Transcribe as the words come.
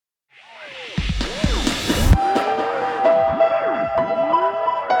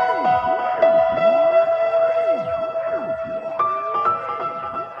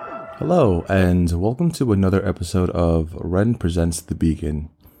Hello, and welcome to another episode of Ren Presents The Beacon.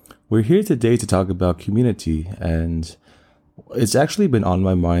 We're here today to talk about community, and it's actually been on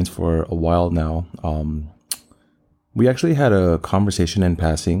my mind for a while now. We actually had a conversation in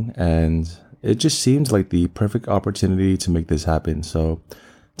passing, and it just seems like the perfect opportunity to make this happen. So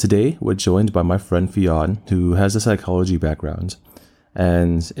today, we're joined by my friend Fionn, who has a psychology background,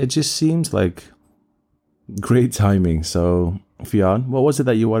 and it just seems like great timing. So Fionn, what was it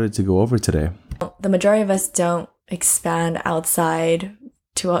that you wanted to go over today? The majority of us don't expand outside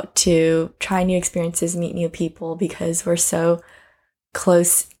to try new experiences, meet new people, because we're so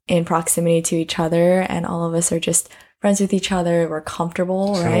close in proximity to each other, and all of us are just friends with each other. We're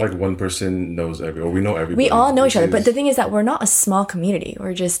comfortable, It's right? kind of like one person knows or we know everybody. We all know each other, but the thing is that we're not a small community.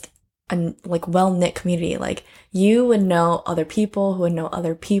 We're just a well-knit community. Like, you would know other people who would know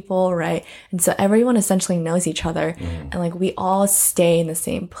other people, right? And so everyone essentially knows each other, and like we all stay in the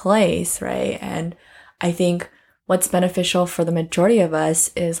same place, right? And I think what's beneficial for the majority of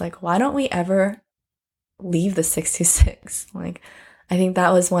us is like, why don't we ever leave the 626? Like, I think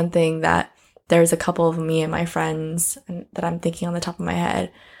that was one thing that there's a couple of me and my friends that I'm thinking on the top of my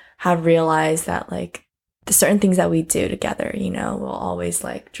head have realized, that like the certain things that we do together, you know, we'll always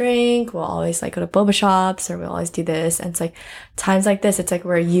like drink, we'll always like go to boba shops, or we'll always do this. And it's like times like this, it's like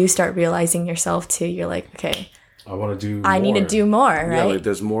where you start realizing yourself too. You're like, okay, I need to do more, right? Yeah, like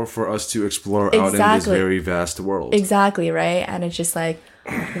there's more for us to explore out in this very vast world. Exactly, right? And it's just like,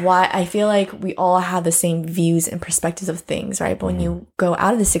 why I feel like we all have the same views and perspectives of things, right? But when you go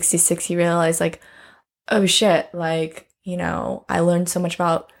out of the 66, you realize like, oh shit, like, you know, I learned so much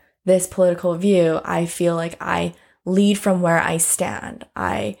about this political view. I feel like I lead from where I stand.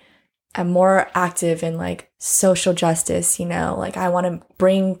 I am more active in like social justice, you know, like I want to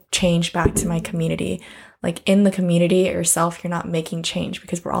bring change back to my community. Like in the community yourself, you're not making change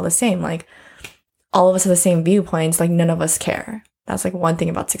because we're all the same. Like all of us have the same viewpoints. Like none of us care. That's like one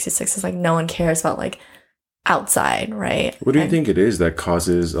thing about 66 is like no one cares about like outside, right? What do you think it is that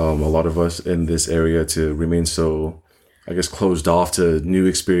causes a lot of us in this area to remain so, I guess, closed off to new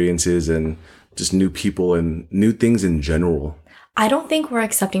experiences and just new people and new things in general? I don't think we're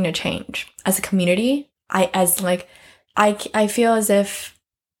accepting a change as a community. I feel as if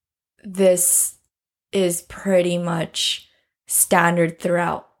this is pretty much standard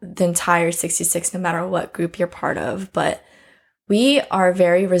throughout the entire 66, no matter what group you're part of. But we are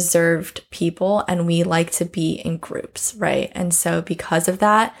very reserved people, and we like to be in groups, right? And so because of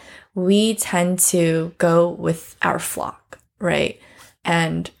that, we tend to go with our flock, right?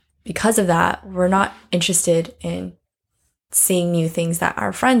 And because of that, we're not interested in seeing new things that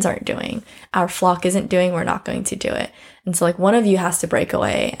our friends aren't doing. Our flock isn't doing, we're not going to do it. And so like one of you has to break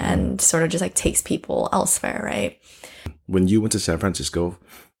away and sort of just like takes people elsewhere, right? When you went to San Francisco,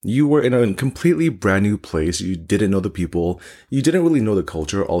 you were in a completely brand new place. You didn't know the people. You didn't really know the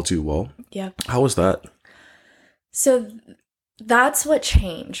culture all too well. Yeah. How was that? So that's what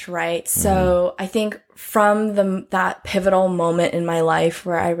changed, right? So I think from that pivotal moment in my life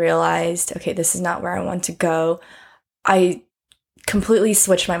where I realized, okay, this is not where I want to go, I completely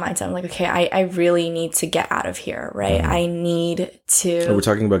switched my mindset. I'm like, okay, I really need to get out of here, right? I need to... So we're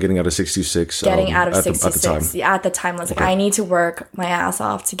talking about getting out of 66. Getting out of 66. At the time. Yeah, at the time, I was like, I need to work my ass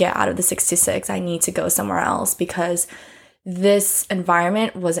off to get out of the 66. I need to go somewhere else because this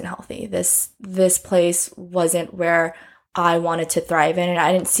environment wasn't healthy. This place wasn't where I wanted to thrive in, and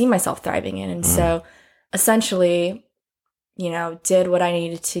I didn't see myself thriving in. And so essentially, you know, did what I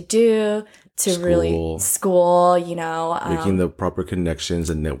needed to do to really school, you know. Making the proper connections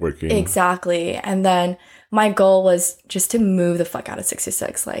and networking. Exactly. And then my goal was just to move the fuck out of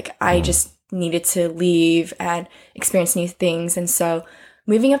 66. Like, I just needed to leave and experience new things. And so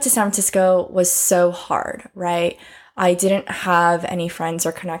moving up to San Francisco was so hard, right? I didn't have any friends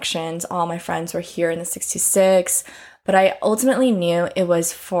or connections. All my friends were here in the 66. But I ultimately knew it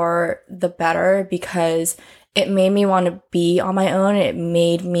was for the better because it made me want to be on my own. It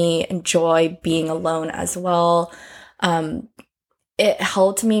made me enjoy being alone as well. It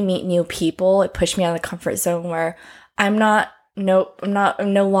helped me meet new people. It pushed me out of the comfort zone where I'm no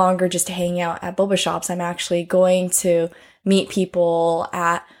longer just hanging out at boba shops. I'm actually going to meet people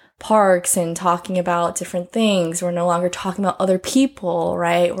at parks and talking about different things. We're no longer talking about other people,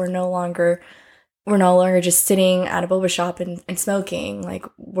 right? We're no longer just sitting at a boba shop and smoking. Like,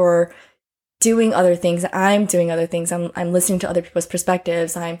 we're doing other things. I'm doing other things. I'm listening to other people's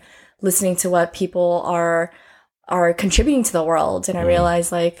perspectives. I'm listening to what people are contributing to the world. And I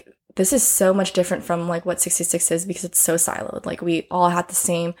realized, like, this is so much different from like what 66 is because it's so siloed. Like, we all had the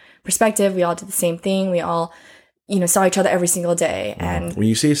same perspective. We all did the same thing. We all saw each other every single day. And when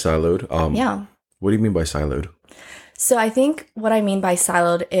you say siloed, yeah. What do you mean by siloed? So I think what I mean by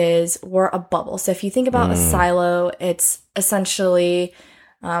siloed is we're a bubble. So if you think about a silo, it's essentially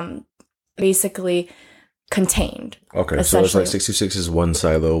basically contained. Okay, so it's like 66 is one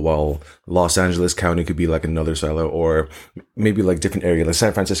silo, while Los Angeles County could be like another silo, or maybe like different area. Like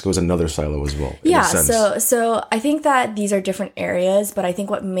San Francisco is another silo as well. Yeah, so I think that these are different areas, but I think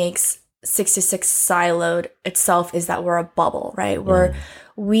what makes 66 siloed itself is that we're a bubble, right?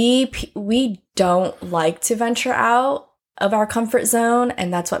 We don't like to venture out of our comfort zone,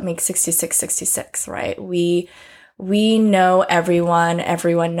 and that's what makes 66, right? We know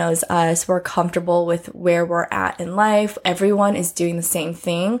everyone knows us. We're comfortable with where we're at in life. Everyone is doing the same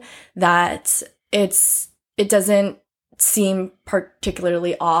thing, that it doesn't seem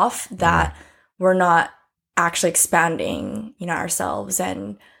particularly off that we're not actually expanding, ourselves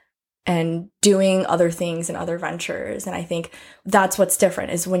and doing other things and other ventures. And I think that's what's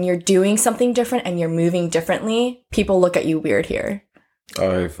different, is when you're doing something different and you're moving differently, people look at you weird here.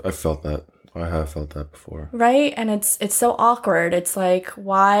 I've felt that. I have felt that before. Right? And it's so awkward. It's like,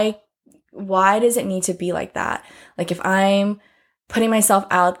 why does it need to be like that? Like, if I'm putting myself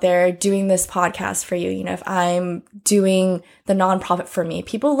out there doing this podcast for you, if I'm doing the nonprofit for me,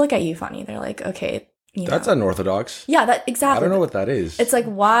 people look at you funny. They're like, okay, that's unorthodox. Yeah, that exactly. I don't know what that is. It's like,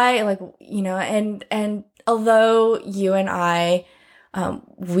 why, like, and although you and I,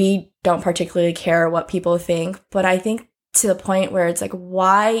 we don't particularly care what people think, but I think to the point where it's like,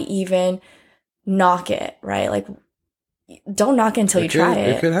 why even knock it, right? Like, don't knock it until you try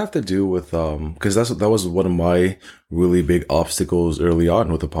it. It could have to do with because that was one of my really big obstacles early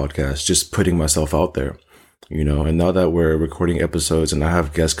on with the podcast, just putting myself out there, and now that we're recording episodes and I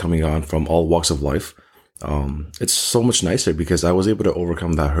have guests coming on from all walks of life, it's so much nicer because I was able to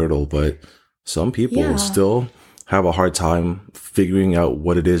overcome that hurdle. But some people still have a hard time figuring out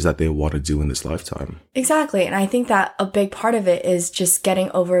what it is that they want to do in this lifetime. Exactly. And I think that a big part of it is just getting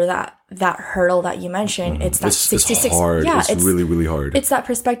over that hurdle that you mentioned. It's that 66. It's hard. Yeah, it's really, really hard. It's that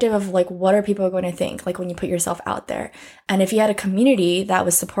perspective of like, what are people going to think? Like when you put yourself out there. And if you had a community that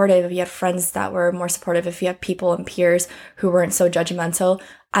was supportive, if you had friends that were more supportive, if you had people and peers who weren't so judgmental,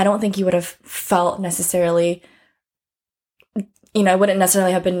 I don't think you would have felt necessarily, it wouldn't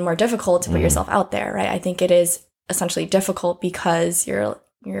necessarily have been more difficult to put yourself out there, right? I think it is essentially difficult because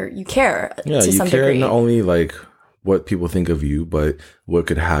you care to some degree. Not only like what people think of you, but what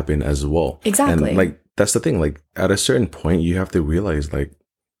could happen as well. Exactly. And like that's the thing, like at a certain point you have to realize like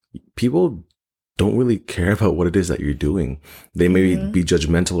people don't really care about what it is that you're doing. They may be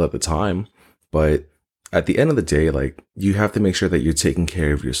judgmental at the time, but at the end of the day, like you have to make sure that you're taking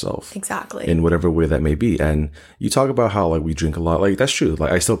care of yourself. Exactly. In whatever way that may be. And you talk about how like we drink a lot. Like that's true.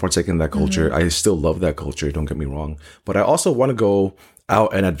 Like I still partake in that culture. I still love that culture. Don't get me wrong. But I also want to go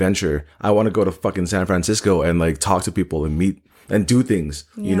out and adventure. I want to go to fucking San Francisco and like talk to people and meet and do things.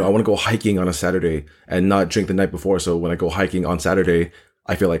 I want to go hiking on a Saturday and not drink the night before. So when I go hiking on Saturday,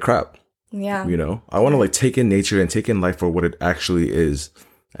 I feel like crap. Yeah. I want to like take in nature and take in life for what it actually is.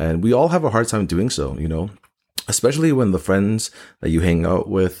 And we all have a hard time doing so, especially when the friends that you hang out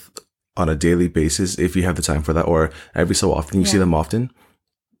with on a daily basis, if you have the time for that, or every so often you see them often,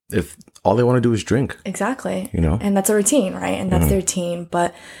 if all they want to do is drink. Exactly. And that's a routine, right? And that's the routine.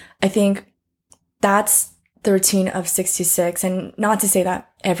 But I think that's the routine of 66. And not to say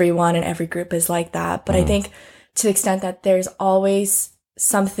that everyone and every group is like that, but I think to the extent that there's always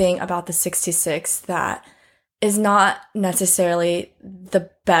something about the 66 that is not necessarily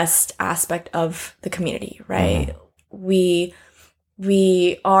the best aspect of the community, right? We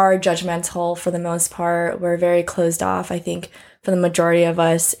are judgmental for the most part. We're very closed off. I think for the majority of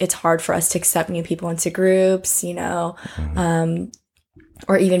us, it's hard for us to accept new people into groups, or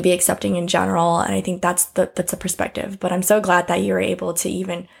even be accepting in general. And I think that's a perspective. But I'm so glad that you were able to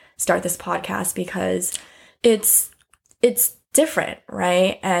even start this podcast because it's different,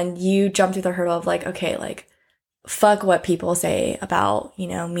 right? And you jump through the hurdle of like, okay, like, fuck what people say about,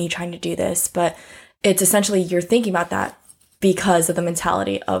 me trying to do this. But it's essentially you're thinking about that because of the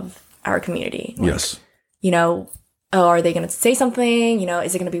mentality of our community. Like, yes. Are they going to say something?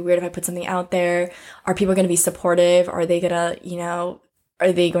 Is it going to be weird if I put something out there? Are people going to be supportive? Are they going to,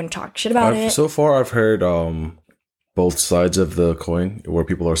 are they going to talk shit about it? So far, I've heard both sides of the coin where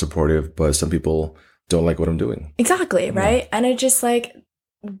people are supportive, but some people don't like what I'm doing. Exactly. Right. And it just like,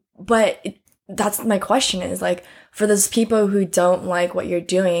 but that's my question is like, for those people who don't like what you're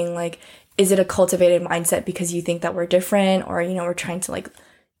doing, like, is it a cultivated mindset because you think that we're different or, we're trying to like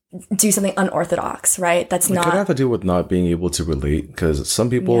do something unorthodox, right? That's not. It could have to do with not being able to relate because some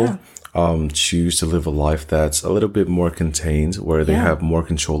people choose to live a life that's a little bit more contained, where they Yeah. have more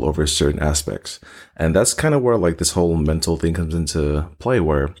control over certain aspects. And that's kind of where like this whole mental thing comes into play,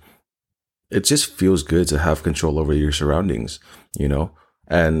 where it just feels good to have control over your surroundings, you know?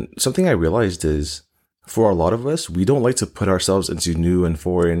 And something I realized is for a lot of us, we don't like to put ourselves into new and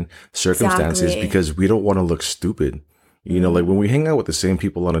foreign circumstances Exactly. because we don't want to look stupid. You know, like when we hang out with the same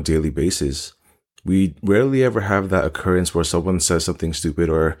people on a daily basis, we rarely ever have that occurrence where someone says something stupid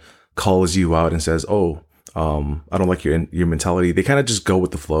or calls you out and says, "Oh, I don't like your mentality." They kind of just go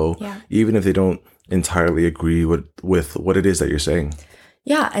with the flow, Yeah. even if they don't entirely agree with what it is that you're saying.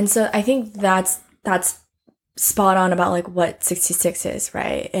 Yeah, and so I think that's spot on about like what 66 is,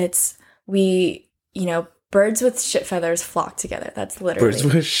 right? It's birds with shit feathers flock together. That's literally Birds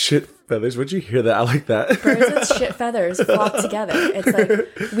with shit feathers. Would you hear that? I like that. birds with shit feathers flock together. It's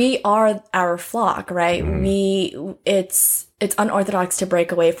like we are our flock, right? It's unorthodox to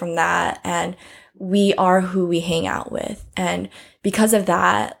break away from that, and we are who we hang out with. And because of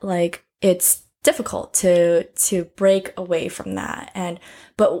that, like it's difficult to break away from that.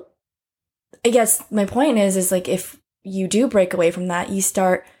 But I guess my point is like if you do break away from that, you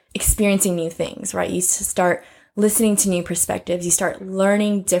start experiencing new things, right? You start listening to new perspectives. You start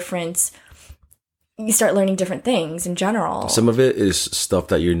learning different things in general. Some of it is stuff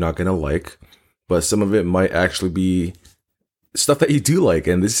that you're not going to like, but some of it might actually be stuff that you do like.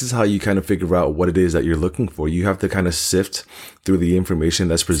 And this is how you kind of figure out what it is that you're looking for. You have to kind of sift through the information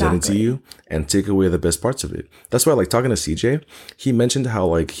that's presented to you and take away the best parts of it. That's why, like, talking to CJ, he mentioned how,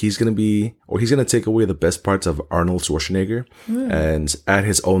 like, he's going to take away the best parts of Arnold Schwarzenegger and add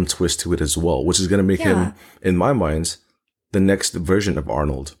his own twist to it as well, which is going to make him, in my mind, the next version of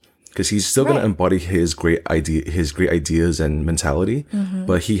Arnold. Because he's still going to embody his great ideas and mentality,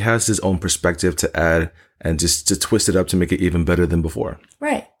 but he has his own perspective to add and just to twist it up to make it even better than before.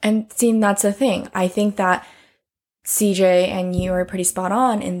 Right. And see, that's the thing. I think that CJ and you are pretty spot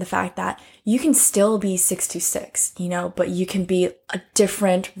on in the fact that you can still be 626, but you can be a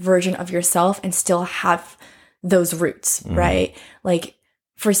different version of yourself and still have those roots, right? Like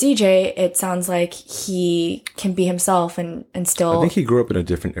for CJ, it sounds like he can be himself and still... I think he grew up in a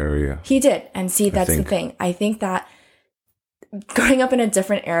different area. He did. And see, that's the thing. I think that growing up in a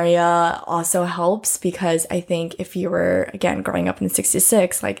different area also helps because I think if you were, again, growing up in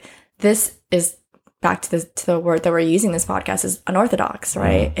 66, like this is back to the word that we're using this podcast is unorthodox,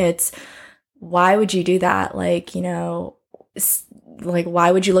 right? It's why would you do that? Like, like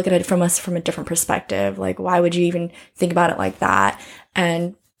why would you look at it from a different perspective? Like, why would you even think about it like that?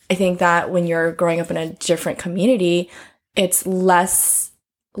 And I think that when you're growing up in a different community, it's less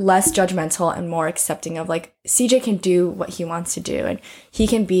judgmental and more accepting of like CJ can do what he wants to do and he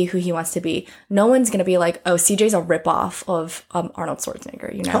can be who he wants to be. No one's going to be like, oh, CJ's a ripoff of Arnold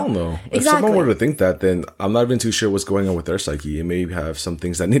Schwarzenegger, Hell no. Exactly. If someone were to think that, then I'm not even too sure what's going on with their psyche. It may have some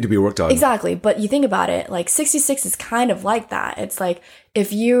things that need to be worked on. Exactly. But you think about it, like 66 is kind of like that. It's like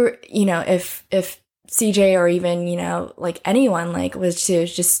if you, if CJ or even, like anyone like was to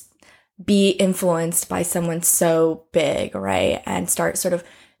just be influenced by someone so big, right? And start sort of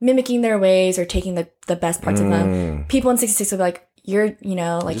mimicking their ways or taking the best parts of them. People in 66 will be like, you're,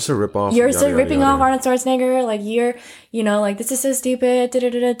 like just a ripoff. You're ripping off Arnold Schwarzenegger. Like you're, like this is so stupid. Da da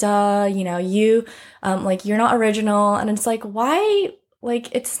da da. You, like you're not original. And it's like, why?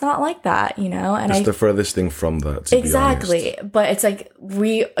 Like it's not like that, And it's the furthest thing from that. To exactly. But it's like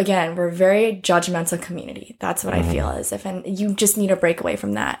we're a very judgmental community. That's what I feel as if, and you just need to break away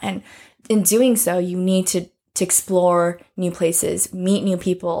from that. And in doing so, you need to explore new places, meet new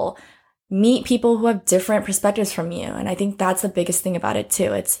people, meet people who have different perspectives from you. And I think that's the biggest thing about it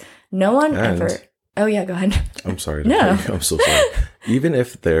too. It's no one ever... Oh yeah, go ahead. I'm sorry. No. I'm so sorry. Even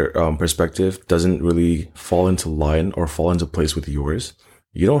if their perspective doesn't really fall into line or fall into place with yours,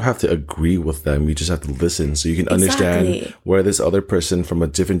 you don't have to agree with them. You just have to listen so you can understand where this other person from a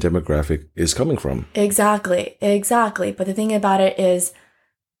different demographic is coming from. Exactly. But the thing about it is,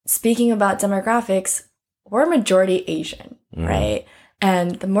 speaking about demographics, we're majority Asian, right?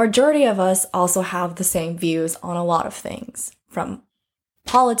 And the majority of us also have the same views on a lot of things, from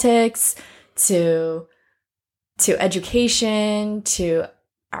politics to education to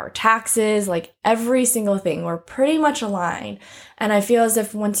our taxes, like every single thing. We're pretty much aligned. And I feel as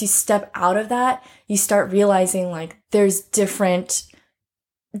if once you step out of that, you start realizing like there's different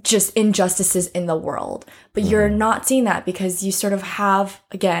just injustices in the world. But you're not seeing that because you sort of have,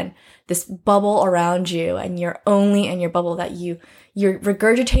 again, this bubble around you and you're only in your bubble that you're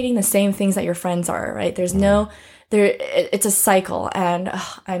regurgitating the same things that your friends are, right? There's it's a cycle and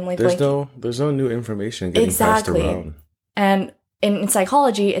I'm like, there's no new information getting passed around. And in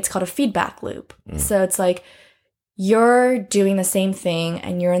psychology, it's called a feedback loop. So it's like you're doing the same thing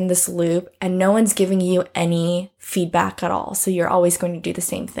and you're in this loop and no one's giving you any feedback at all. So you're always going to do the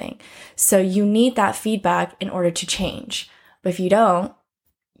same thing. So you need that feedback in order to change. But if you don't,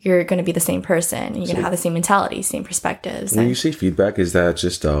 you're going to be the same person and you're going to have the same mentality, same perspectives. When you say feedback, is that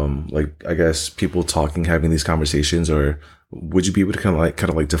just like, I guess, people talking, having these conversations, or would you be able to kind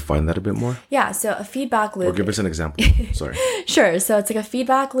of like define that a bit more? Yeah. So a feedback loop. Or give us an example. Sorry. Sure. So it's like a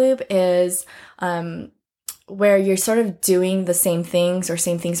feedback loop is where you're sort of doing the same things or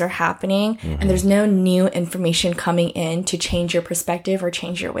same things are happening and there's no new information coming in to change your perspective or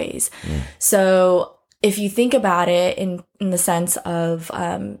change your ways. So if you think about it in the sense of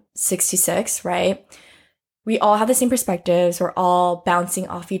 66, right? We all have the same perspectives. We're all bouncing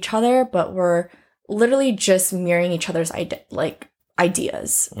off each other, but we're literally just mirroring each other's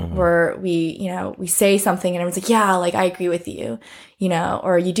ideas. Where we say something and everyone's like, yeah, like I agree with you,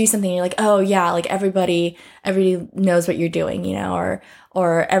 or you do something and you're like, oh yeah, like everybody knows what you're doing,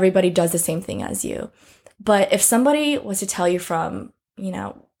 or everybody does the same thing as you. But if somebody was to tell you from,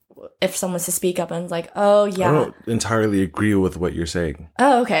 if someone was to speak up and like, oh yeah, I don't entirely agree with what you're saying.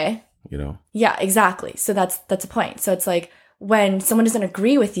 Oh, okay. Yeah, exactly. So that's a point. So it's like, when someone doesn't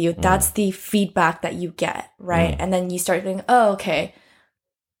agree with you, that's the feedback that you get, right? And then you start thinking, oh, okay,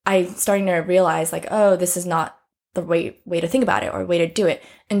 I'm starting to realize like, oh, this is not the way to think about it or way to do it.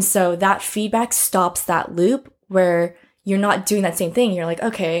 And so that feedback stops that loop where you're not doing that same thing. You're like,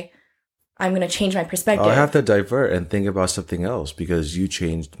 okay, I'm going to change my perspective. I have to divert and think about something else because you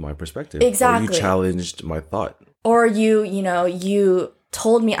changed my perspective. Exactly. Or you challenged my thought. Or you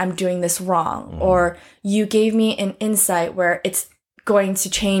told me I'm doing this wrong, or you gave me an insight where it's going to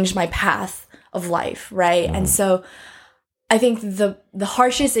change my path of life, right? And so I think the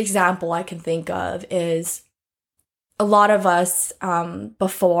harshest example I can think of is a lot of us,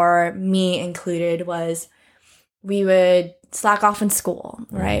 before me included, was we would slack off in school,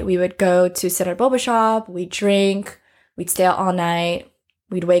 right? We would go to sit at a boba shop, we'd drink, we'd stay out all night,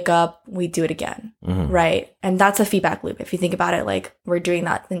 we'd wake up, we'd do it again, right? And that's a feedback loop. If you think about it, like we're doing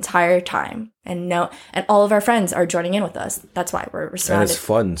that the entire time, and all of our friends are joining in with us. That's why we're surrounded. And it's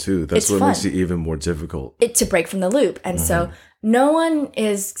fun too. That's what makes it even more difficult. To break from the loop. And so no one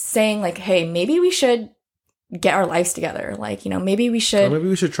is saying like, hey, maybe we should get our lives together. Like, maybe we should. Or maybe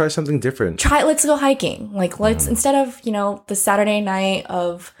we should try something different. Let's go hiking. Like, let's, instead of, the Saturday night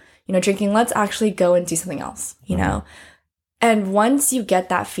of, drinking, let's actually go and do something else, know? And once you get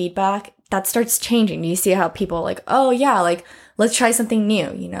that feedback, that starts changing. You see how people like, oh yeah, like let's try something new,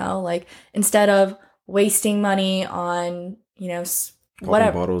 like instead of wasting money on,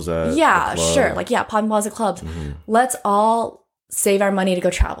 whatever bottles at yeah, sure. Like, yeah, popping bottles at clubs. Let's all save our money to go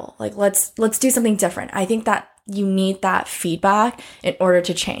travel. Like, let's do something different. I think that you need that feedback in order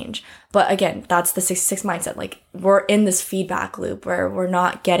to change. But again, that's the 66 mindset. Like, we're in this feedback loop where we're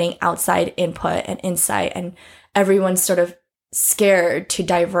not getting outside input and insight, and everyone's sort of scared to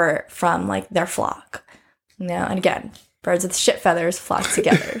divert from like their flock, and again, birds with shit feathers flock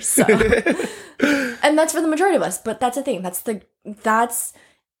together. So and that's for the majority of us, but that's the thing, that's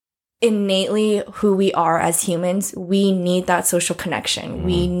innately who we are as humans. We need that social connection.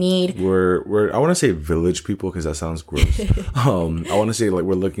 We need we're I want to say village people because that sounds gross. I want to say like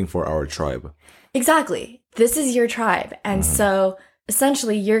we're looking for our tribe. Exactly. This is your tribe, and so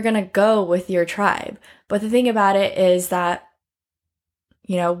essentially you're gonna go with your tribe. But the thing about it is that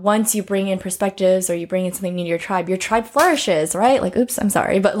once you bring in perspectives or you bring in something new to your tribe flourishes, right? Like, oops, I'm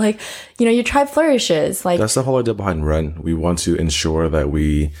sorry. But like, your tribe flourishes. Like, that's the whole idea behind Ren. We want to ensure that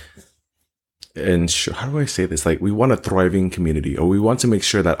how do I say this? Like, we want a thriving community, or we want to make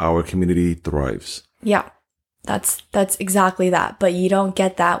sure that our community thrives. Yeah, that's exactly that. But you don't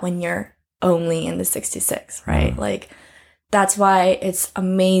get that when you're only in the 66, right? Like, that's why it's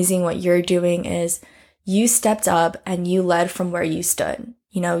amazing what you're doing is you stepped up and you led from where you stood.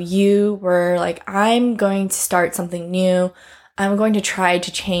 You were like, I'm going to start something new. I'm going to try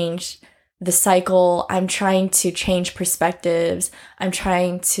to change the cycle. I'm trying to change perspectives. I'm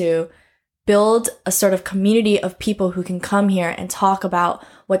trying to build a sort of community of people who can come here and talk about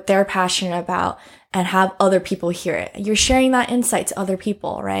what they're passionate about and have other people hear it. You're sharing that insight to other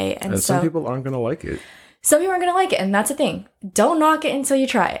people, right? And so, some people aren't going to like it. Some people aren't going to like it. And that's the thing. Don't knock it until you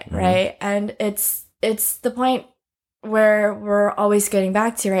try it, right? And it's the point where we're always getting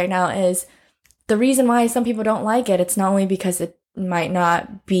back to right now is the reason why some people don't like it. It's not only because it might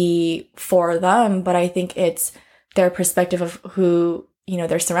not be for them, but I think it's their perspective of who,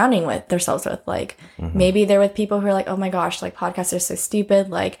 they're surrounding themselves with. Like, maybe they're with people who are like, oh my gosh, like podcasts are so stupid.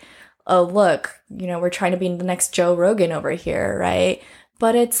 Like, oh, look, we're trying to be the next Joe Rogan over here, right?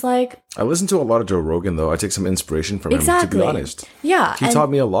 But it's like, I listen to a lot of Joe Rogan, though. I take some inspiration from him, to be honest. Yeah. He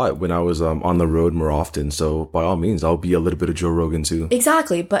taught me a lot when I was on the road more often. So by all means, I'll be a little bit of Joe Rogan too.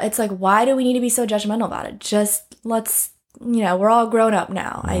 Exactly. But it's like, why do we need to be so judgmental about it? Just let's, we're all grown up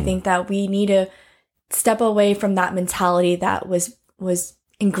now. I think that we need to step away from that mentality that was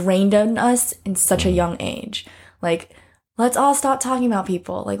ingrained in us in such a young age. Like, let's all stop talking about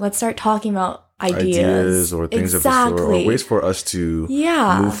people. Like, let's start talking about ideas or things of the sort, or ways for us to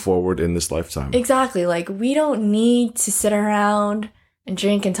move forward in this lifetime. Exactly. Like, we don't need to sit around and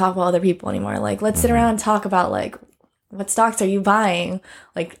drink and talk about other people anymore. Like, let's sit around and talk about, like, what stocks are you buying?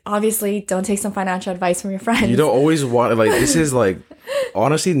 Like, obviously, don't take some financial advice from your friends. You don't always want, like, this is like,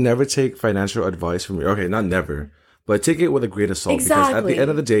 honestly, never take financial advice from okay, not never, but take it with a grain of salt. Because at the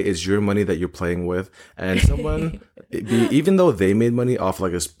end of the day, it's your money that you're playing with. And someone, even though they made money off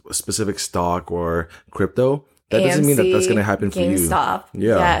like a specific stock or crypto, that doesn't mean that that's going to happen for you. GameStop.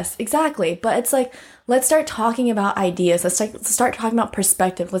 Yeah. Yes, exactly. But it's like, let's start talking about ideas. Let's start talking about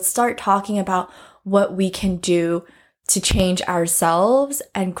perspective. Let's start talking about what we can do to change ourselves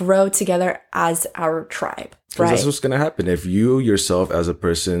and grow together as our tribe. Because that's what's going to happen. If you yourself as a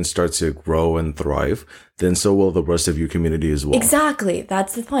person start to grow and thrive, then so will the rest of your community as well. Exactly.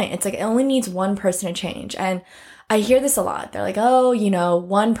 That's the point. It's like, it only needs one person to change. And I hear this a lot. They're like, oh,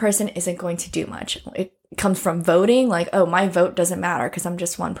 one person isn't going to do much. It comes from voting. Like, oh, my vote doesn't matter because I'm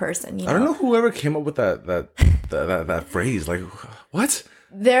just one person. I don't know whoever came up with that phrase. Like, what?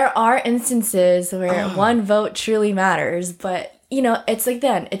 There are instances where one vote truly matters, but it's like,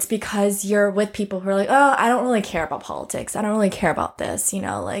 then it's because you're with people who are like, oh, I don't really care about politics. I don't really care about this,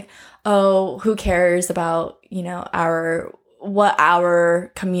 like, oh, who cares about, what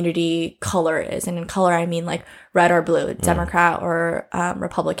our community color is. And in color, I mean like red or blue, Democrat or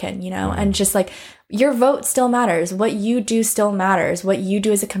Republican, and just like your vote still matters. What you do still matters. What you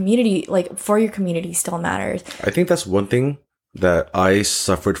do as a community, like for your community still matters. I think that's one thing that I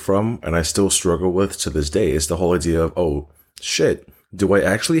suffered from and I still struggle with to this day is the whole idea of, oh, shit, do I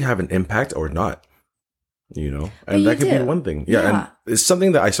actually have an impact or not? And that could be one thing. Yeah. And it's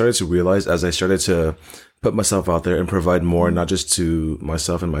something that I started to realize as I started to put myself out there and provide more, not just to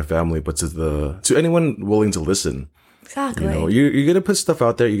myself and my family, but to anyone willing to listen. Exactly. You're going to put stuff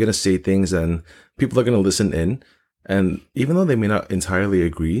out there. You're going to say things and people are going to listen in. And even though they may not entirely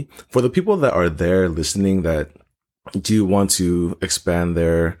agree, for the people that are there listening that do want to expand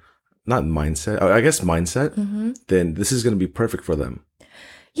their, not mindset, I guess mindset, then this is going to be perfect for them.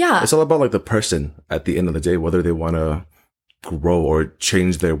 Yeah. It's all about like the person at the end of the day, whether they want to grow or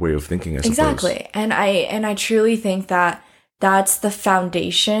change their way of thinking, I suppose. Exactly. And I truly think that that's the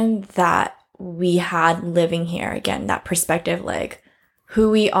foundation that we had living here. Again, that perspective, like who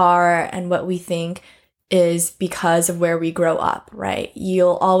we are and what we think is because of where we grow up, right?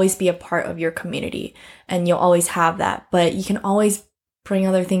 You'll always be a part of your community and you'll always have that, but you can always bring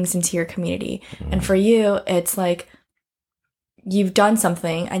other things into your community. And for you, it's like you've done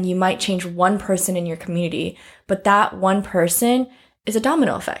something and you might change one person in your community, but that one person is a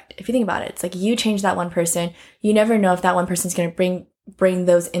domino effect. If you think about it, it's like you change that one person, you never know if that one person's going to bring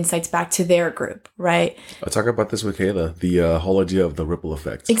those insights back to their group, right? I talk about this with Kayla, the whole idea of the ripple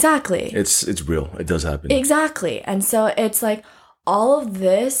effect. Exactly. It's real. It does happen. Exactly. And so it's like all of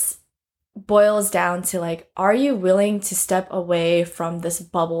this boils down to like, are you willing to step away from this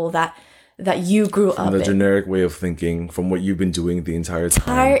bubble that you grew up in? The generic way of thinking, from what you've been doing the entire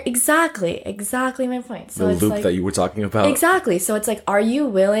time. Exactly my point. So the it's loop like, that you were talking about. Exactly. So it's like, are you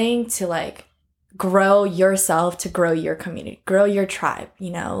willing to like grow yourself, to grow your community, grow your tribe,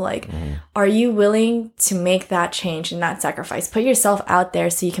 are you willing to make that change and that sacrifice? Put yourself out there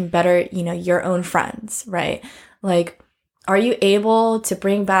so you can better, your own friends, right? Like, are you able to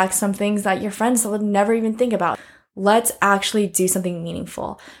bring back some things that your friends would never even think about? Let's actually do something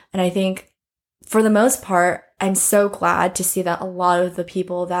meaningful. And I think for the most part, I'm so glad to see that a lot of the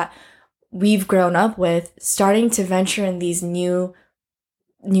people that we've grown up with starting to venture in these new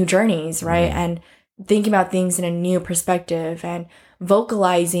journeys, right? And thinking about things in a new perspective and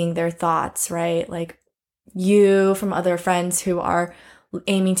vocalizing their thoughts, right? Like you from other friends who are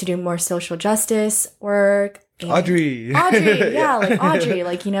aiming to do more social justice work. Audrey, yeah, like Audrey,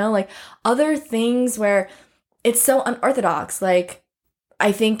 like, like other things where it's so unorthodox. Like,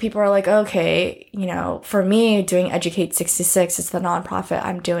 I think people are like, okay, for me, doing Educate 66 is the nonprofit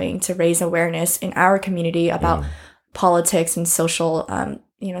I'm doing to raise awareness in our community about politics and social,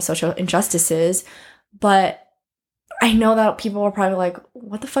 social injustices. But I know that people are probably like,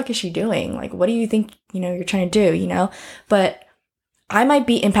 what the fuck is she doing? Like, what do you think, you're trying to do, But I might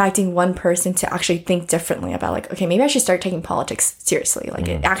be impacting one person to actually think differently about like, okay, maybe I should start taking politics seriously. Like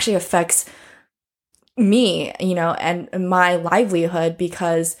it actually affects me, you know, and my livelihood,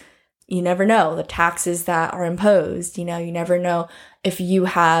 because you never know the taxes that are imposed. You know, you never know if you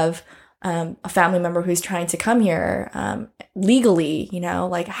have a family member who's trying to come here legally, you know,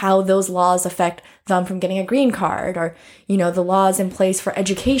 like how those laws affect them from getting a green card, or, you know, the laws in place for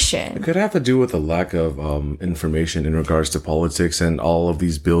education. It could have to do with a lack of information in regards to politics and all of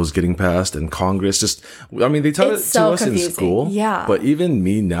these bills getting passed and Congress. Just, I mean, they taught it to us in school. Yeah. But even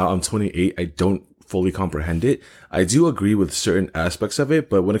me now, I'm 28, I don't fully comprehend it. I do agree with certain aspects of it,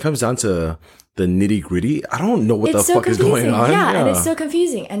 but when it comes down to the nitty gritty, I don't know what the fuck is going on. Yeah, and it's so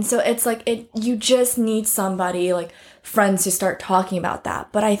confusing. And so it's like, you just need somebody, like friends, to start talking about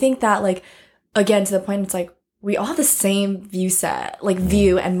that. But I think that, like, again, to the point, it's like, we all have the same view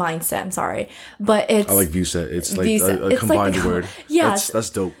and mindset. I'm sorry. But it's... I like view set. It's like a combined word. Yeah. That's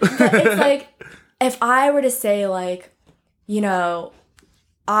dope. But it's like, if I were to say, like, you know,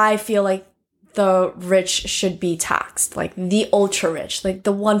 I feel like the rich should be taxed, like the ultra rich, like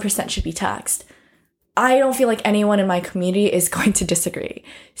the 1% should be taxed, I don't feel like anyone in my community is going to disagree.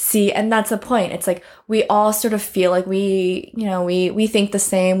 See, and that's the point. It's like we all sort of feel like we think the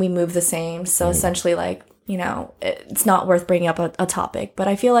same, we move the same. So essentially, like, you know, it's not worth bringing up a topic. But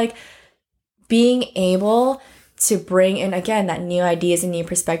I feel like being able to bring in, again, that new ideas and new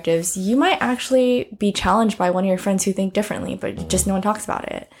perspectives, you might actually be challenged by one of your friends who think differently, but just no one talks about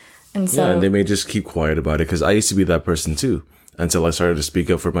it. And so, yeah, and they may just keep quiet about it, because I used to be that person too, until I started to speak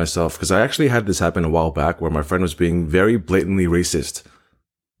up for myself. Because I actually had this happen a while back where my friend was being very blatantly racist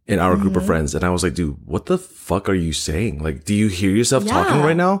in our group of friends. And I was like, dude, what the fuck are you saying? Like, do you hear yourself talking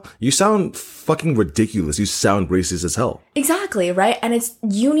right now? You sound fucking ridiculous. You sound racist as hell. Exactly, right? And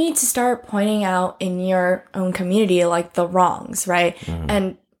you need to start pointing out in your own community, like, the wrongs, right?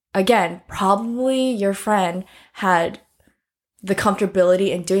 And again, probably your friend had the comfortability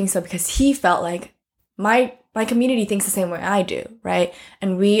in doing so because he felt like my community thinks the same way I do, right?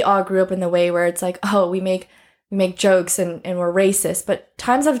 And we all grew up in the way where it's like, oh, we make jokes and we're racist. But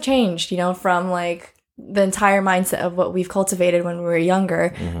times have changed, you know, from like the entire mindset of what we've cultivated when we were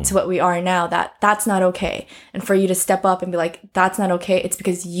younger to what we are now, that's not okay. And for you to step up and be like, that's not okay, it's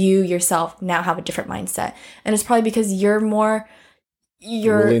because you yourself now have a different mindset. And it's probably because you're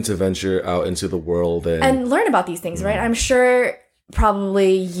willing to venture out into the world and learn about these things, right? I'm sure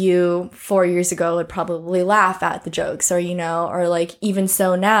probably you 4 years ago would probably laugh at the jokes, or, you know, or like even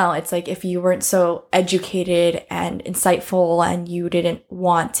so now, it's like if you weren't so educated and insightful and you didn't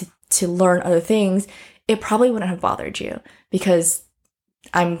want to learn other things, it probably wouldn't have bothered you. Because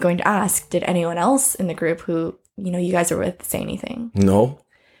I'm going to ask, did anyone else in the group who, you know, you guys are with say anything? No.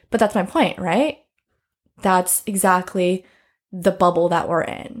 But that's my point, right? That's exactly the bubble that we're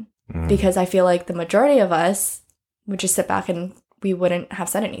in. Because I feel like the majority of us would just sit back and we wouldn't have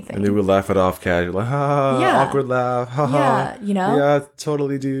said anything. And they would laugh it off casually, like, ha, awkward laugh, ha, yeah, you know? Yeah,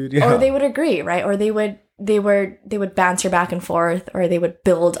 totally, dude. Yeah. Or they would agree, right? Or they would banter back and forth, or they would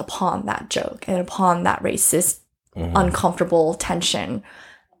build upon that joke and upon that racist, uncomfortable tension.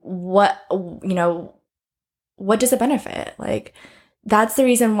 What does it benefit? Like, that's the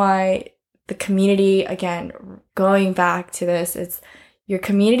reason why the community, again, going back to this, it's your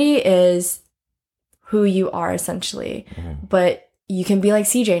community is who you are essentially, but you can be like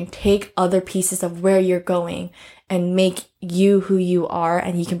CJ and take other pieces of where you're going and make you who you are,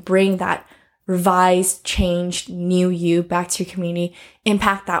 and you can bring that revised, changed, new you back to your community,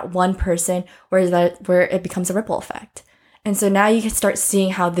 impact that one person where it becomes a ripple effect. And so now you can start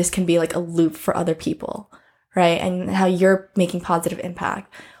seeing how this can be like a loop for other people, right? And how you're making positive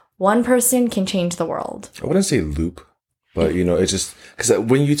impact. One person can change the world. I wouldn't say loop, but, you know, it's just because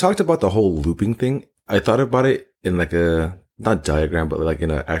when you talked about the whole looping thing, I thought about it in like a, not diagram, but like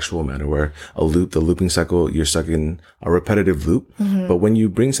in an actual manner where the looping cycle, you're stuck in a repetitive loop. But when you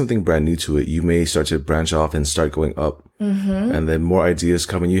bring something brand new to it, you may start to branch off and start going up. And then more ideas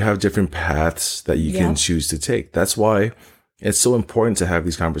come and you have different paths that you can choose to take. That's why it's so important to have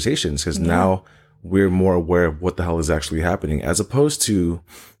these conversations, because now we're more aware of what the hell is actually happening, as opposed to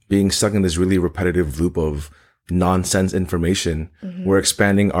being stuck in this really repetitive loop of nonsense information. We're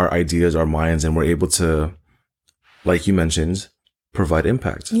expanding our ideas, our minds, and we're able to, like you mentioned, provide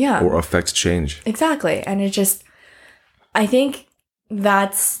impact or affect change. Exactly. And I think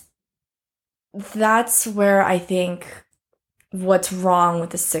that's where I think what's wrong with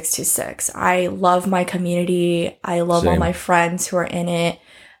the 626. I love my community. I love all my friends who are in it.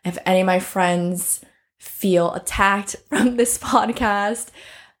 If any of my friends feel attacked from this podcast,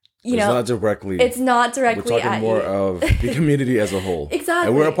 you it's know, not directly. it's not directly We're talking at more you. of the community as a whole. Exactly.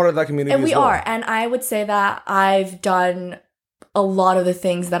 And we're a part of that community And we as well. are. And I would say that I've done a lot of the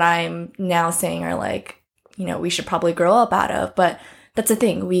things that I'm now saying are like, you know, we should probably grow up out of. But that's the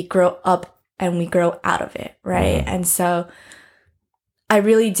thing. We grow up and we grow out of it, right? And so I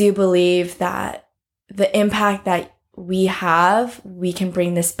really do believe that the impact that we have, we can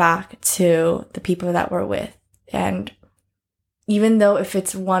bring this back to the people that we're with. And even though if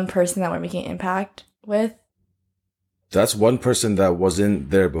it's one person that we're making an impact with, that's one person that wasn't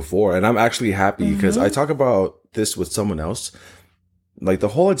there before. And I'm actually happy because I talk about this with someone else. Like the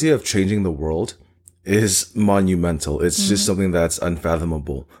whole idea of changing the world is monumental. It's just something that's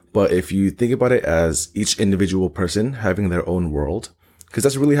unfathomable. But if you think about it as each individual person having their own world, because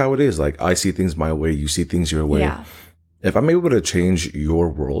that's really how it is. Like I see things my way, you see things your way. yeah. If I'm able to change your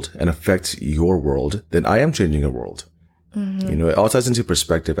world and affect your world, then I am changing a world. You know, it all ties into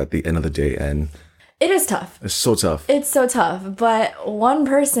perspective at the end of the day. And It is tough. it's so tough. It's so tough. But one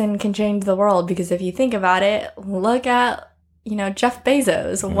person can change the world because if you think about it, look at, you know, Jeff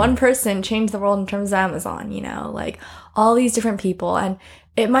Bezos. One person changed the world in terms of Amazon, you know, like all these different people. And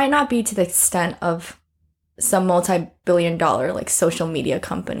it might not be to the extent of some multi-billion-dollar like social media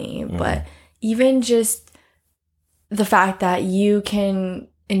company, but even just the fact that you can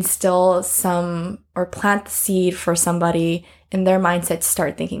instill some or plant the seed for somebody in their mindset to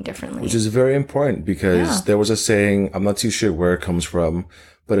start thinking differently. Which is very important because there was a saying, I'm not too sure where it comes from,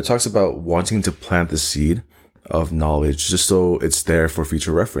 but it talks about wanting to plant the seed of knowledge just so it's there for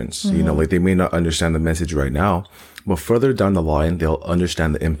future reference. You know, like they may not understand the message right now, but further down the line, they'll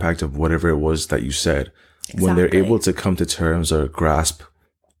understand the impact of whatever it was that you said. When they're able to come to terms or grasp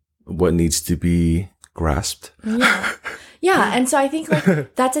what needs to be grasped. Yeah. Yeah. And so I think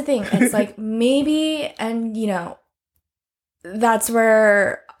like that's the thing. It's like maybe, and you know, that's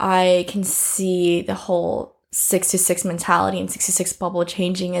where I can see the whole 626 mentality and 626 bubble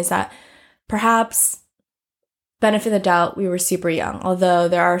changing is that perhaps benefit of the doubt, we were super young, although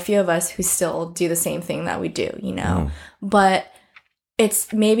there are a few of us who still do the same thing that we do, you know, but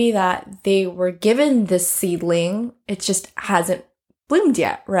it's maybe that they were given this seedling. It just hasn't bloomed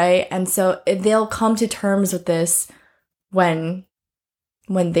yet. Right. And so they'll come to terms with this when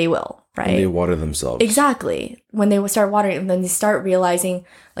they will, right? And they water themselves. Exactly. When they start watering, and then they start realizing,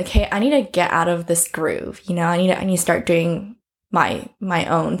 like, hey, I need to get out of this groove. You know, I need to start doing my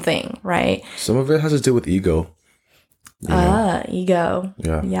own thing, right? Some of it has to do with ego. Ego.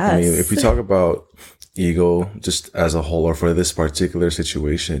 Yeah. Yes. I mean, if you talk about ego just as a whole or for this particular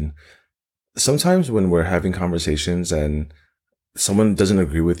situation, sometimes when we're having conversations and someone doesn't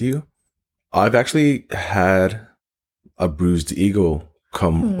agree with you, I've actually had a bruised ego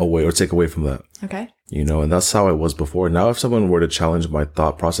come away or take away from that. Okay. You know, and that's how I was before. Now, if someone were to challenge my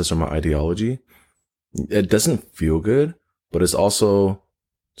thought process or my ideology, it doesn't feel good, but it's also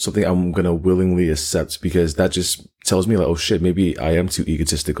something I'm going to willingly accept because that just tells me like, oh shit, maybe I am too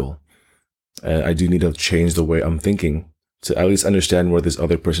egotistical. And I do need to change the way I'm thinking to at least understand where this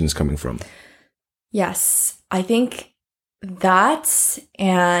other person is coming from. Yes. I think that,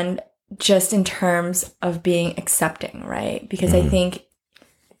 and just in terms of being accepting, right? Because I think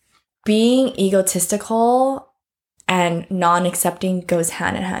being egotistical and non-accepting goes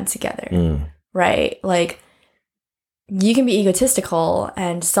hand in hand together, right? Like you can be egotistical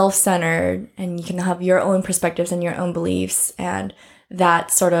and self-centered and you can have your own perspectives and your own beliefs, and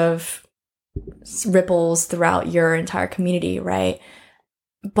that sort of ripples throughout your entire community, right?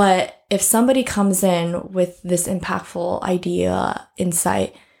 But if somebody comes in with this impactful idea,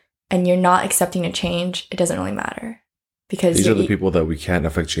 insight, and you're not accepting a change, it doesn't really matter. Because these are the people that we can't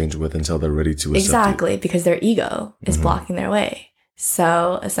affect change with until they're ready to accept exactly, it. Because their ego is blocking their way.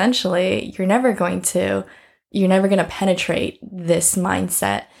 So essentially, you're never going to penetrate this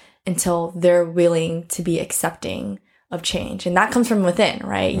mindset until they're willing to be accepting of change. And that comes from within,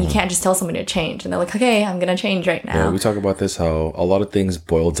 right? You can't just tell somebody to change and they're like, okay, I'm going to change right now. Yeah, we talk about this, how a lot of things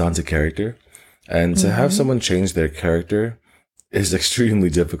boil down to character. And to have someone change their character is extremely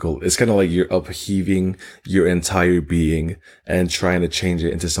difficult. It's kind of like you're upheaving your entire being and trying to change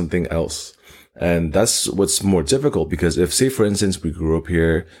it into something else. And that's what's more difficult because if, say, for instance, we grew up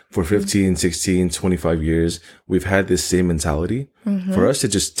here for 15, 16, 25 years, we've had this same mentality. For us to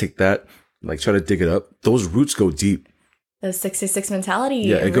just take that, like try to dig it up, those roots go deep. The 666 mentality.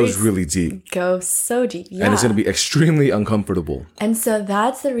 Yeah, it goes really deep. Goes so deep. Yeah. And it's going to be extremely uncomfortable. And so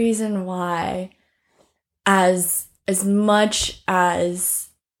that's the reason why, as much as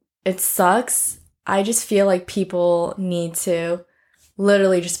it sucks, I just feel like people need to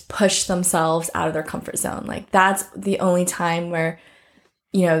literally just push themselves out of their comfort zone. Like that's the only time where,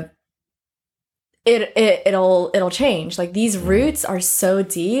 you know, it'll change. Like these roots are so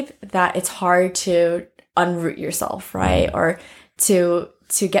deep that it's hard to unroot yourself, right? Or to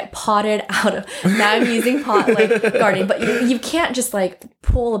get potted out of, now I'm using pot like gardening, but you can't just like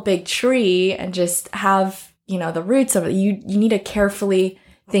pull a big tree and just have, the roots of it. You need to carefully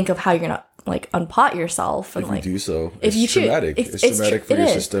think of how you're gonna like unpot yourself. And if like, you do so, if you traumatic. It's traumatic for your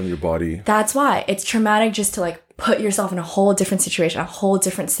is. system, your body. That's why it's traumatic, just to like put yourself in a whole different situation, a whole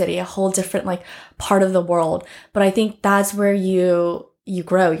different city, a whole different like part of the world. But I think that's where you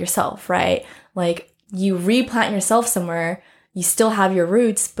grow yourself, right? Like you replant yourself somewhere, you still have your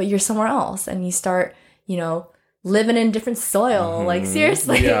roots, but you're somewhere else, and you start, living in different soil. Like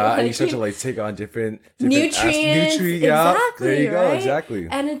seriously, yeah, like, and you start to like take on different nutrients. Yeah, exactly, there you go, right? exactly.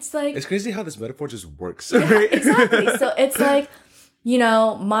 And it's like, it's crazy how this metaphor just works. yeah, exactly. So it's like,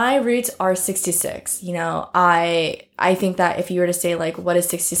 my roots are 66. I think that if you were to say like, what is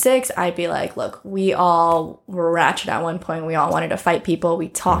 66? I'd be like, look, we all were ratchet at one point. We all wanted to fight people. We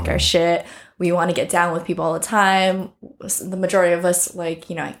talk our shit. We want to get down with people all the time. The majority of us, like,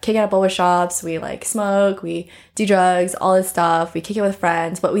 kick out of boba shops. We like smoke. We do drugs, all this stuff. We kick it with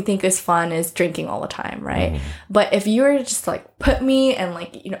friends. What we think is fun is drinking all the time, right? But if you were to just like put me and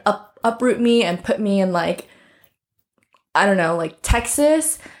like, uproot me and put me in like, I don't know, like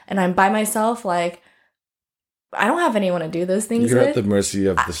Texas, and I'm by myself, like, I don't have anyone to do those things You're with. at the mercy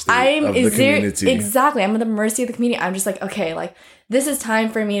of the state, of the community. Exactly. I'm at the mercy of the community. I'm just like, okay, like, this is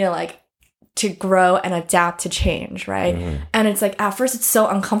time for me to like, to grow and adapt to change, right? And it's like, at first it's so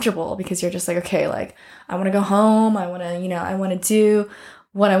uncomfortable because you're just like, okay, like, I want to go home. I want to, I want to do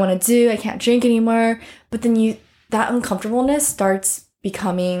what I want to do. I can't drink anymore. But then that uncomfortableness starts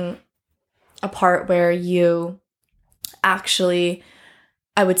becoming a part where you actually,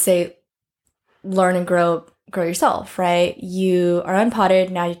 I would say, learn and grow yourself, right? You are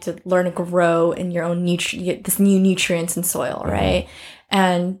unpotted, now you have to learn to grow in your own this new nutrients in soil, right?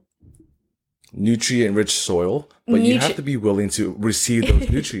 And nutrient-rich soil, but you have to be willing to receive those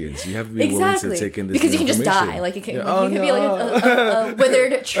nutrients. You have to be willing to take in this because you can just die. Like you can, be like a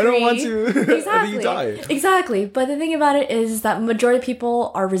withered tree. I don't want to. Exactly. You die. Exactly. But the thing about it is that majority of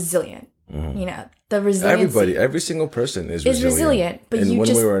people are resilient. The resiliency. Everybody, every single person is resilient. But in one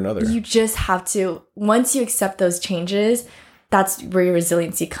way or another. You just have to, once you accept those changes, that's where your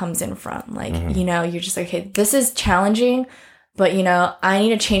resiliency comes in from. Like, you're just like, okay, this is challenging, but I need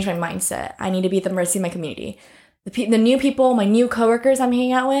to change my mindset. I need to be at the mercy of my community. The new people, my new coworkers I'm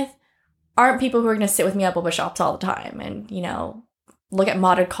hanging out with, aren't people who are going to sit with me at boba shops all the time and, look at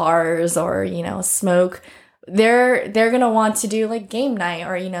modded cars or, smoke. They're going to want to do like game night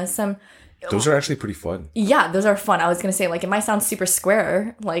or, some. Those are actually pretty fun. Yeah, those are fun. I was going to say, like, it might sound super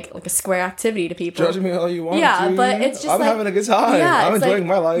square, like a square activity to people. Judge me all you want. Yeah, but it's just I'm having a good time. Yeah, I'm enjoying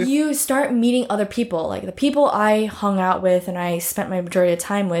my life. You start meeting other people. Like, the people I hung out with and I spent my majority of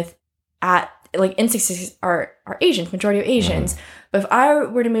time with at, like, in 60s are Asians, majority of Asians. But if I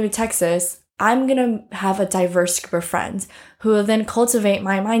were to move to Texas, I'm going to have a diverse group of friends who will then cultivate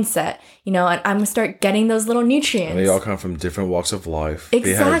my mindset, and I'm going to start getting those little nutrients. And they all come from different walks of life.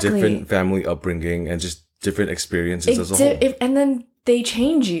 Exactly. They have different family upbringing and just different experiences as a whole. And then they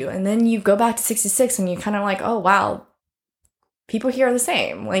change you. And then you go back to 66 and you're kind of like, oh, wow, people here are the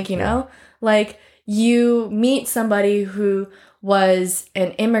same. Like, like you meet somebody who was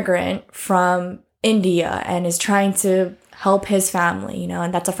an immigrant from India and is trying to help his family,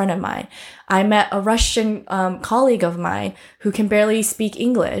 and that's a friend of mine. I met a Russian colleague of mine who can barely speak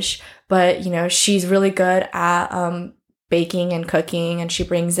English, but, she's really good at baking and cooking, and she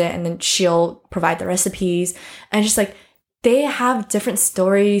brings it and then she'll provide the recipes. And just like, they have different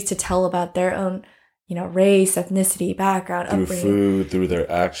stories to tell about their own, race, ethnicity, background, through upbringing. Food, through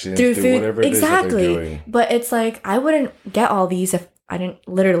their actions, through food, whatever it is that they're doing. But it's like, I wouldn't get all these if I didn't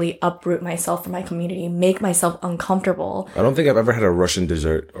literally uproot myself from my community, make myself uncomfortable. I don't think I've ever had a Russian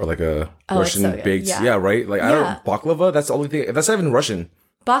dessert or like a Russian baked. Yeah, right? Like, I don't, baklava, that's the only thing. That's not even Russian.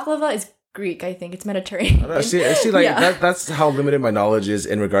 Baklava is Greek, I think. It's Mediterranean. I see like, that's how limited my knowledge is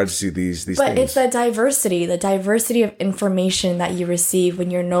in regards to these things. But it's the diversity of information that you receive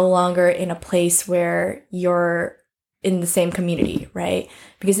when you're no longer in a place where you're in the same community, right?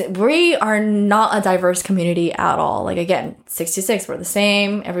 Because we are not a diverse community at all. Like, again, 66, we're the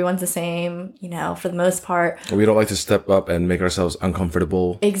same. Everyone's the same, for the most part. We don't like to step up and make ourselves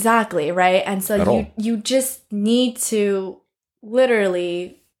uncomfortable. Exactly, right? And so you just need to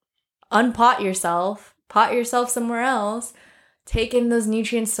literally unpot yourself, pot yourself somewhere else, take in those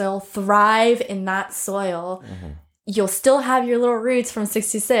nutrient soil, thrive in that soil, you'll still have your little roots from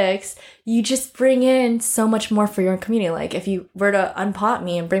 66. You just bring in so much more for your community. Like if you were to unpot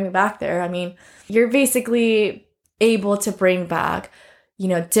me and bring me back there, I mean, you're basically able to bring back, you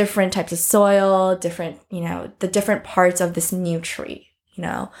know, different types of soil, different, you know, the different parts of this new tree, you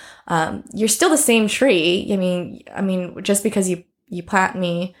know. You're still the same tree. I mean, just because you plant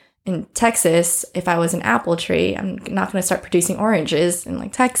me in Texas, if I was an apple tree, I'm not going to start producing oranges in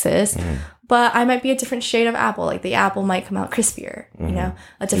like Texas. But I might be a different shade of apple. Like the apple might come out crispier, you know,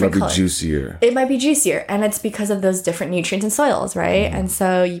 a different color. It might be juicier. It might be juicier. And it's because of those different nutrients and soils, right? And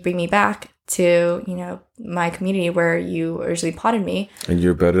so you bring me back to, you know, my community where you originally potted me. And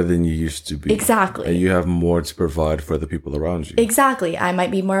you're better than you used to be. Exactly. And you have more to provide for the people around you. Exactly. I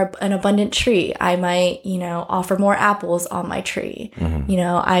might be more an abundant tree. I might, you know, offer more apples on my tree. You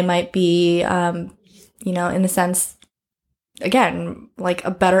know, I might be, you know, in the sense, again, like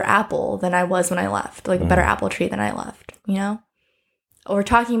a better apple than I was when I left, like a better apple tree than I left, you know? We're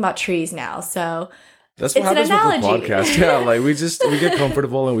talking about trees now, so that's what happens with the podcast. Yeah, like we get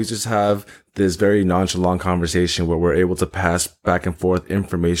comfortable and we just have this very nonchalant conversation where we're able to pass back and forth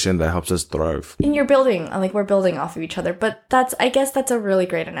information that helps us thrive. And we're building off of each other. But I guess that's a really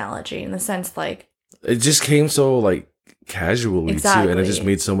great analogy in the sense like it just came so like casually too, and it just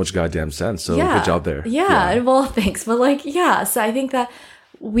made so much goddamn sense. So good job there. Yeah, well, thanks. But like, yeah, so I think that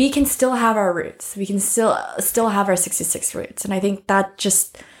we can still have our roots. We can still have our 66 roots. And I think that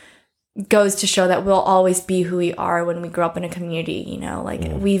just goes to show that we'll always be who we are when we grow up in a community, you know, like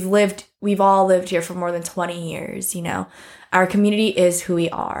we've all lived here for more than 20 years, you know. Our community is who we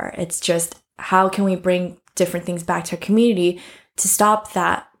are. It's just how can we bring different things back to our community to stop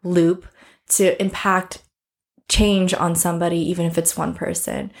that loop, to impact change on somebody, even if it's one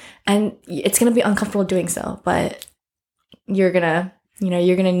person. And it's going to be uncomfortable doing so, but you're going to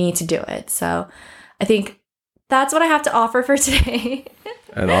need to do it. So I think that's what I have to offer for today.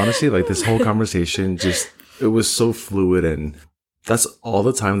 And honestly, like this whole conversation, it was so fluid, and that's all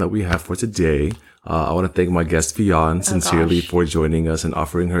the time that we have for today. I want to thank my guest Fionn sincerely for joining us and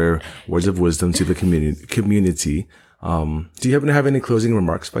offering her words of wisdom to the community. Do you happen to have any closing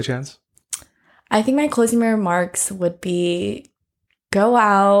remarks by chance? I think my closing remarks would be go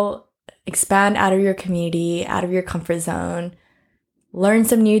out, expand out of your community, out of your comfort zone, learn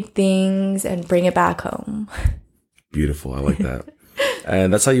some new things, and bring it back home. Beautiful. I like that.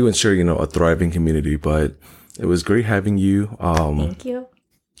 And that's how you ensure, you know, a thriving community. But it was great having you. Thank you.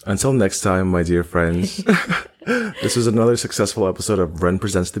 Until next time, my dear friends, this was another successful episode of Ren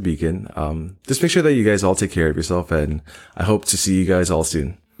Presents the Beacon. Just make sure that you guys all take care of yourself, and I hope to see you guys all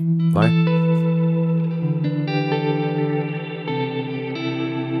soon. Bye.